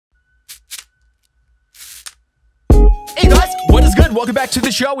and welcome back to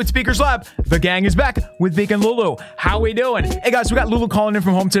the show. It's Beaker's Lab. The gang is back with Beaker and Lulu. How we doing? Hey guys, we got Lulu calling in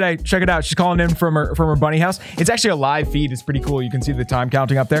from home today. Check it out. She's calling in from her bunny house. It's actually a live feed. It's pretty cool. You can see the time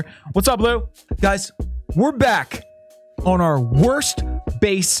counting up there. What's up, Lou? Guys, we're back on our worst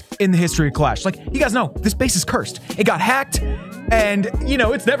base in the history of Clash. Like, you guys know, this base is cursed. It got hacked, and, you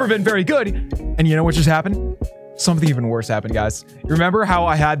know, it's never been very good. And you know what just happened? Something even worse happened, guys. You remember how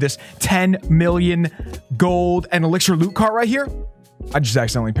I had this 10 million gold and elixir loot cart right here? I just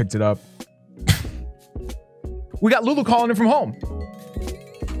accidentally picked it up. We got Lulu calling in from home.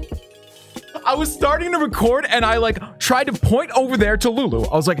 I was starting to record and I tried to point over there to Lulu.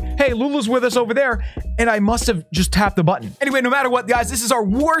 I was like, hey, Lulu's with us over there. And I must have just tapped the button. Anyway, no matter what, guys, this is our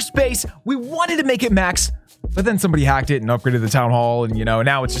worst base. We wanted to make it max, but then somebody hacked it and upgraded the town hall. And, you know,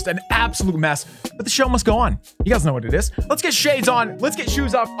 now it's just an absolute mess. But the show must go on. You guys know what it is. Let's get shades on. Let's get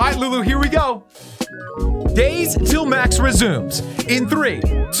shoes off. All right, Lulu, here we go. Days till max resumes in 3,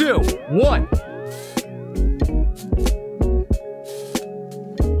 2, 1.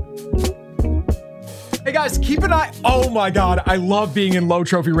 Hey guys, keep an eye. Oh my God, I love being in low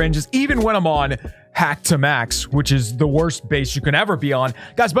trophy ranges, even when I'm on hack to max, which is the worst base you can ever be on.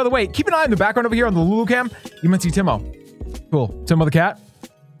 Guys, by the way, keep an eye in the background over here on the Lulu cam. You might see Timo. Cool. Timo the cat.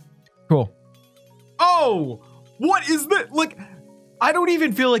 Cool. Oh, what is that? Like, I don't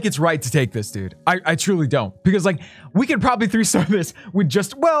even feel like it's right to take this, dude. I truly don't. Because, like, we could probably 3-star this with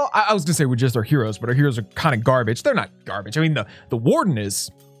just, well, I was gonna say with just our heroes, but our heroes are kind of garbage. They're not garbage. I mean, the warden is,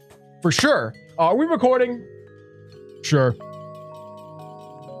 for sure. Are we recording? Sure.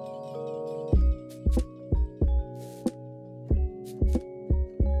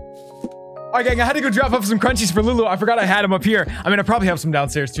 All right, gang, I had to go drop off some crunchies for Lulu. I forgot I had them up here. I mean, I probably have some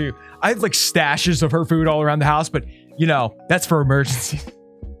downstairs too. I had like stashes of her food all around the house, but you know, that's for emergency.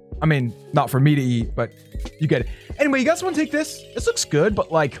 I mean, not for me to eat, but you get it. Anyway, you guys want to take this? This looks good,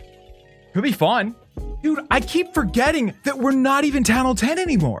 but like, could be fun. Dude, I keep forgetting that we're not even Town Hall 10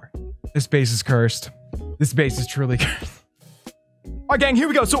 anymore. This base is cursed. This base is truly cursed. All right, gang, here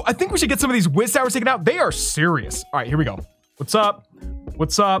we go. So I think we should get some of these whiz towers taken out. They are serious. All right, here we go. What's up?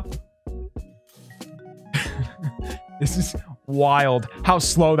 What's up? This is wild how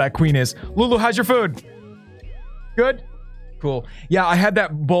slow that queen is. Lulu, how's your food? Good? Cool. Yeah, I had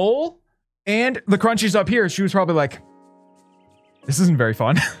that bowl and the crunchies up here. She was probably like, this isn't very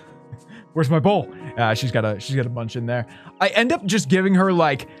fun. Where's my bowl? She's got a bunch in there. I end up just giving her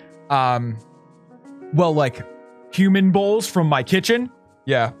like, well, like human bowls from my kitchen.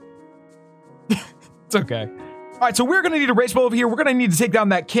 Yeah. It's okay. All right, so we're gonna need a race bowl over here. We're gonna need to take down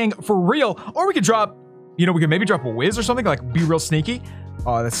that king for real, or we could drop, you know, we could maybe drop a whiz or something, like be real sneaky.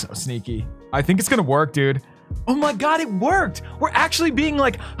 Oh, that's so sneaky. I think it's gonna work, dude. Oh my God, it worked. We're actually being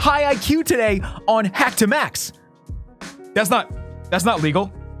like high IQ today on hack to max. That's not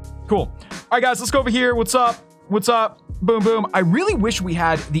legal. Cool. All right, guys, let's go over here. What's up? What's up? Boom, boom. I really wish we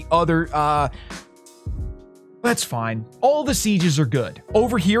had the other, that's fine. All the sieges are good.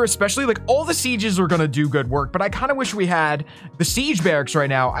 Over here, especially, like, all the sieges are gonna do good work, but I kind of wish we had the siege barracks right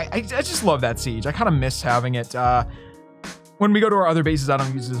now. I just love that siege. I kind of miss having it. When we go to our other bases, I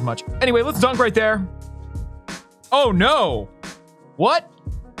don't use it as much. Anyway, let's dunk right there. Oh, no. What?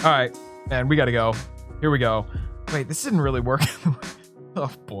 All right, man, we gotta go. Here we go. Wait, this didn't really work. Oh,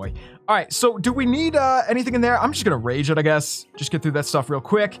 boy. All right, so do we need anything in there? I'm just gonna rage it, I guess. Just get through that stuff real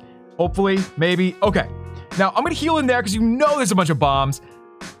quick. Hopefully, maybe. Okay. Now, I'm gonna heal in there because you know there's a bunch of bombs.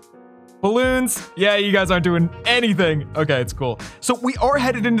 Balloons. Yeah, you guys aren't doing anything. Okay, it's cool. So we are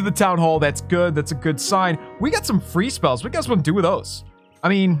headed into the town hall. That's good. That's a good sign. We got some free spells. What do you guys want to do with those? I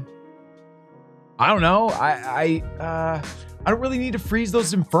mean, I don't know. I don't really need to freeze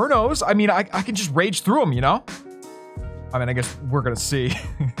those infernos. I mean, I can just rage through them, you know? I mean, I guess we're gonna see.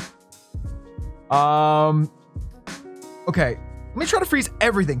 Okay, let me try to freeze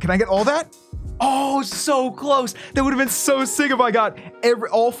everything. Can I get all that? Oh, so close. That would have been so sick if I got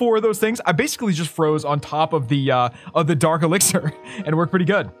all 4 of those things. I basically just froze on top of the dark elixir and it worked pretty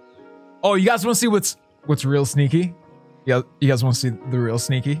good. Oh, you guys want to see what's real sneaky? Yeah, you guys want to see the real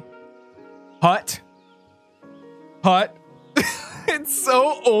sneaky? Hut. It's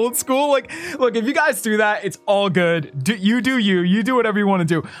so old school. Like, look, if you guys do that, it's all good. You do whatever you want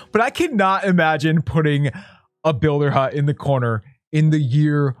to do. But I cannot imagine putting a builder hut in the corner in the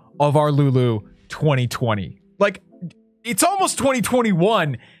year of our Lulu 2020. Like, it's almost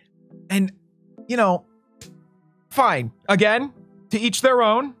 2021. And, you know, fine. Again, to each their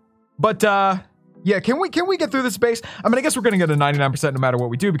own. But, yeah, can we get through this base? I mean, I guess we're gonna get a 99% no matter what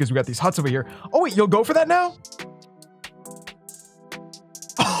we do because we got these huts over here. Oh, wait, you'll go for that now?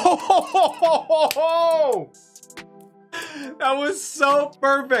 That was so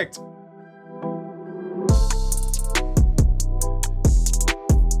perfect.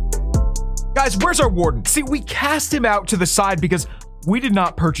 Guys, where's our warden? See, we cast him out to the side because we did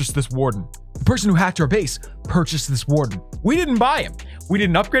not purchase this warden. The person who hacked our base purchased this warden. We didn't buy him. We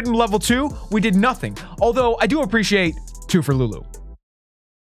didn't upgrade him to level 2. We did nothing. Although I do appreciate 2 for Lulu.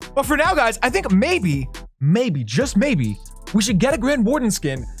 But for now, guys, I think maybe, just maybe, we should get a Grand Warden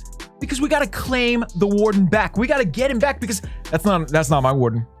skin because we gotta claim the warden back. We gotta get him back because that's not my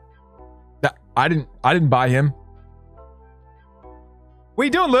warden. I didn't buy him. What you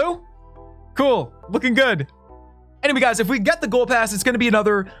doing, Lou? Cool, looking good. Anyway, guys, if we get the gold pass, it's gonna be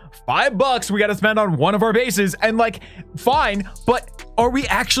another $5 we gotta spend on one of our bases, and like, fine, but are we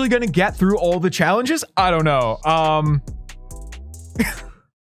actually gonna get through all the challenges? I don't know.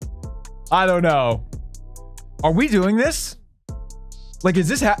 I don't know. Are we doing this? Like, is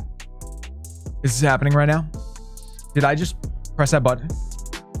this happening right now? Did I just press that button?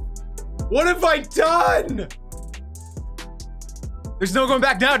 What have I done? There's no going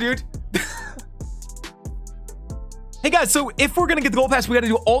back now, dude. Hey guys, so if we're gonna get the gold pass, we gotta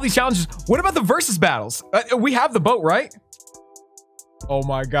do all these challenges. What about the versus battles? We have the boat, right? Oh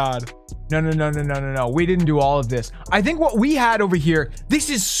my God. No. We didn't do all of this. I think what we had over here, this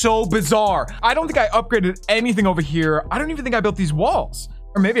is so bizarre. I don't think I upgraded anything over here. I don't even think I built these walls.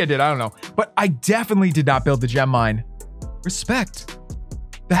 Or maybe I did, I don't know. But I definitely did not build the gem mine. Respect.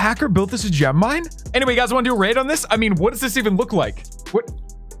 The hacker built this a gem mine? Anyway, guys, want to do a raid on this? I mean, what does this even look like? What?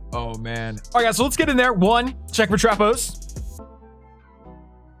 Oh man. All right, guys, so let's get in there. 1, check for trapos.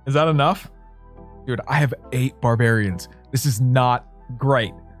 Is that enough? Dude, I have 8 barbarians. This is not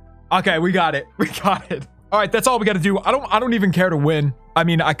great. Okay, we got it. We got it. All right, that's all we got to do. I don't even care to win. I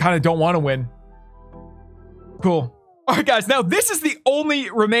mean, I kind of don't want to win. Cool. All right, guys, now this is the only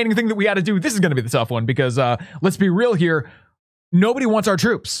remaining thing that we got to do. This is going to be the tough one because let's be real here. Nobody wants our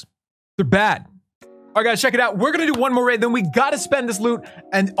troops. They're bad. All right, guys, check it out. We're going to do one more raid. Then we got to spend this loot.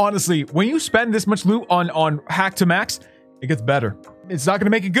 And honestly, when you spend this much loot on hack to max, it gets better. It's not going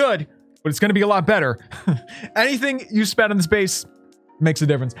to make it good, but it's going to be a lot better. Anything you spend on this base makes a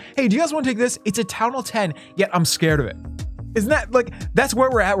difference. Hey, do you guys want to take this? It's a Town Hall 10, yet I'm scared of it. Isn't that like, that's where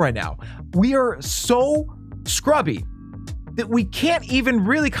we're at right now. We are so scrubby that we can't even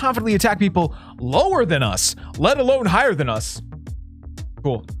really confidently attack people lower than us, let alone higher than us.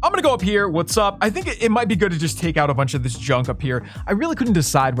 Cool. I'm gonna go up here. What's up? I think it might be good to just take out a bunch of this junk up here. I really couldn't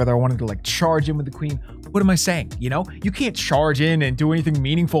decide whether I wanted to like charge in with the queen. What am I saying? You know, you can't charge in and do anything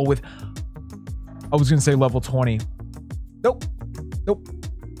meaningful with, I was gonna say level 20. Nope.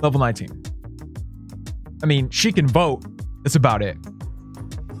 Level 19. I mean, she can vote. That's about it.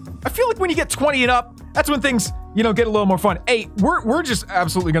 I feel like when you get 20 and up, that's when things, you know, get a little more fun. Hey, we're just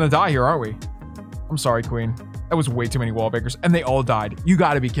absolutely gonna die here, aren't we? I'm sorry, queen. That was way too many wall breakers, and they all died. You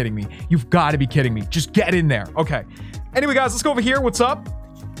gotta be kidding me. You've gotta be kidding me. Just get in there. Okay. Anyway, guys, let's go over here. What's up?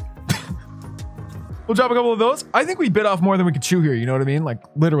 We'll drop a couple of those. I think we bit off more than we could chew here. You know what I mean? Like,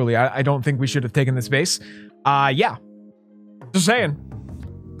 literally, I don't think we should have taken this base. Yeah. Just saying.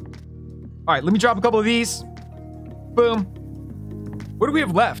 All right, let me drop a couple of these. Boom. What do we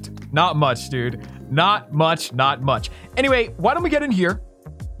have left? Not much, dude. Not much. Anyway, why don't we get in here?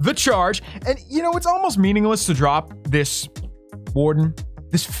 The charge, and you know, it's almost meaningless to drop this warden,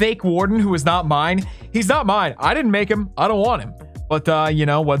 this fake warden who is not mine. He's not mine. I didn't make him. I don't want him. But you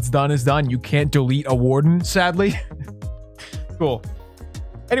know, what's done is done. You can't delete a warden, sadly. Cool.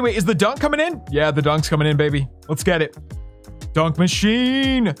 Anyway, is the dunk coming in? Yeah, the dunk's coming in, baby. Let's get it. Dunk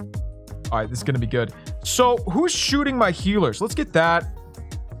machine. All right, this is gonna be good. So who's shooting my healers? Let's get that.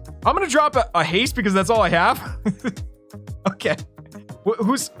 I'm gonna drop a haste because that's all I have. Okay.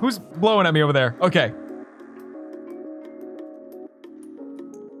 Who's blowing at me over there? Okay.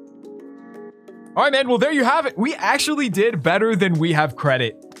 All right, man. Well, there you have it. We actually did better than we have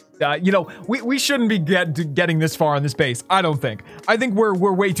credit. You know, we shouldn't be getting this far on this base. I don't think. I think we're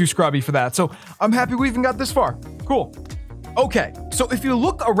way too scrubby for that. So I'm happy we even got this far. Cool. Okay, so if you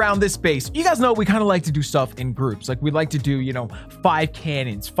look around this base, you guys know we kind of like to do stuff in groups. Like we like to do, you know, 5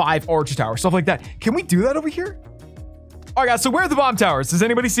 cannons, 5 archer towers, stuff like that. Can we do that over here? All right, guys, so where are the bomb towers? Does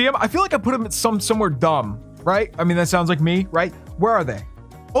anybody see them? I feel like I put them somewhere dumb, right? I mean, that sounds like me, right? Where are they?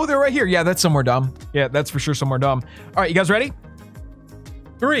 Oh, they're right here. Yeah, that's somewhere dumb. Yeah, that's for sure somewhere dumb. All right, you guys ready?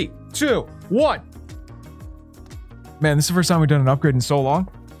 3, 2, 1. Man, this is the first time we've done an upgrade in so long.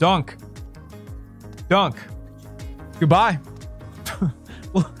 Dunk. Dunk. Goodbye.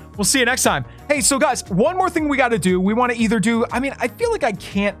 We'll see you next time. Hey, so guys, one more thing we got to do. We want to either do, I mean, I feel like I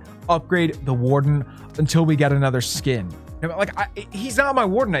can't upgrade the warden until we get another skin. Like, he's not my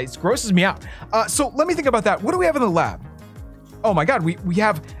warden. It grosses me out. So let me think about that. What do we have in the lab? Oh my God, we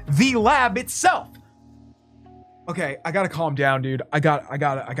have the lab itself. Okay, I gotta calm down, dude. I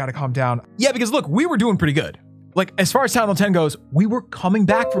gotta calm down. Yeah, because look, we were doing pretty good. Like, as far as Town Hall 10 goes, we were coming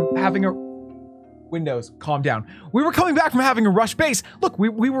back from having a... Windows, calm down. We were coming back from having a rush base. Look, we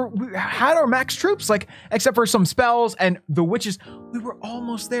had our max troops, like, except for some spells and the witches. We were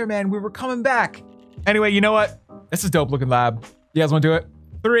almost there, man. We were coming back. Anyway, you know what? This is dope looking lab. You guys want to do it?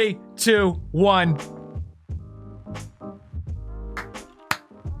 3, 2, 1.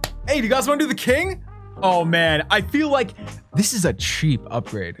 Hey, do you guys want to do the king? Oh man, I feel like this is a cheap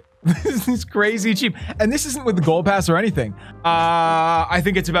upgrade. This is crazy cheap. And this isn't with the gold pass or anything. I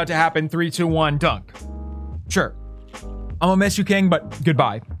think it's about to happen. 3, 2, 1, dunk. Sure. I'm gonna miss you, King, but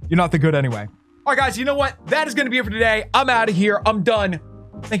goodbye. You're not the good anyway. All right, guys, you know what? That is gonna be it for today. I'm out of here. I'm done.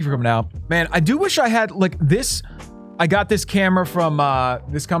 Thank you for coming out. Man, I do wish I had, like, this. I got this camera from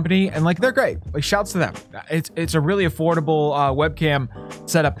this company, and, like, they're great. Like, shouts to them. It's a really affordable webcam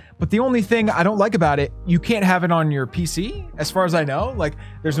setup. But the only thing I don't like about it, you can't have it on your PC, as far as I know. Like,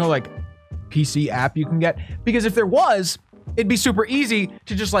 there's no, like, PC app you can get. Because if there was, it'd be super easy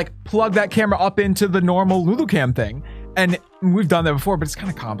to just, like, plug that camera up into the normal LuluCam thing. And we've done that before, but it's kind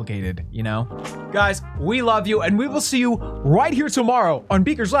of complicated, you know? Guys, we love you, and we will see you right here tomorrow on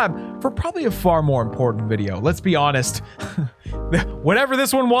Beaker's Lab for probably a far more important video. Let's be honest. Whatever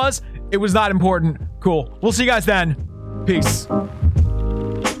this one was, it was not important. Cool. We'll see you guys then. Peace.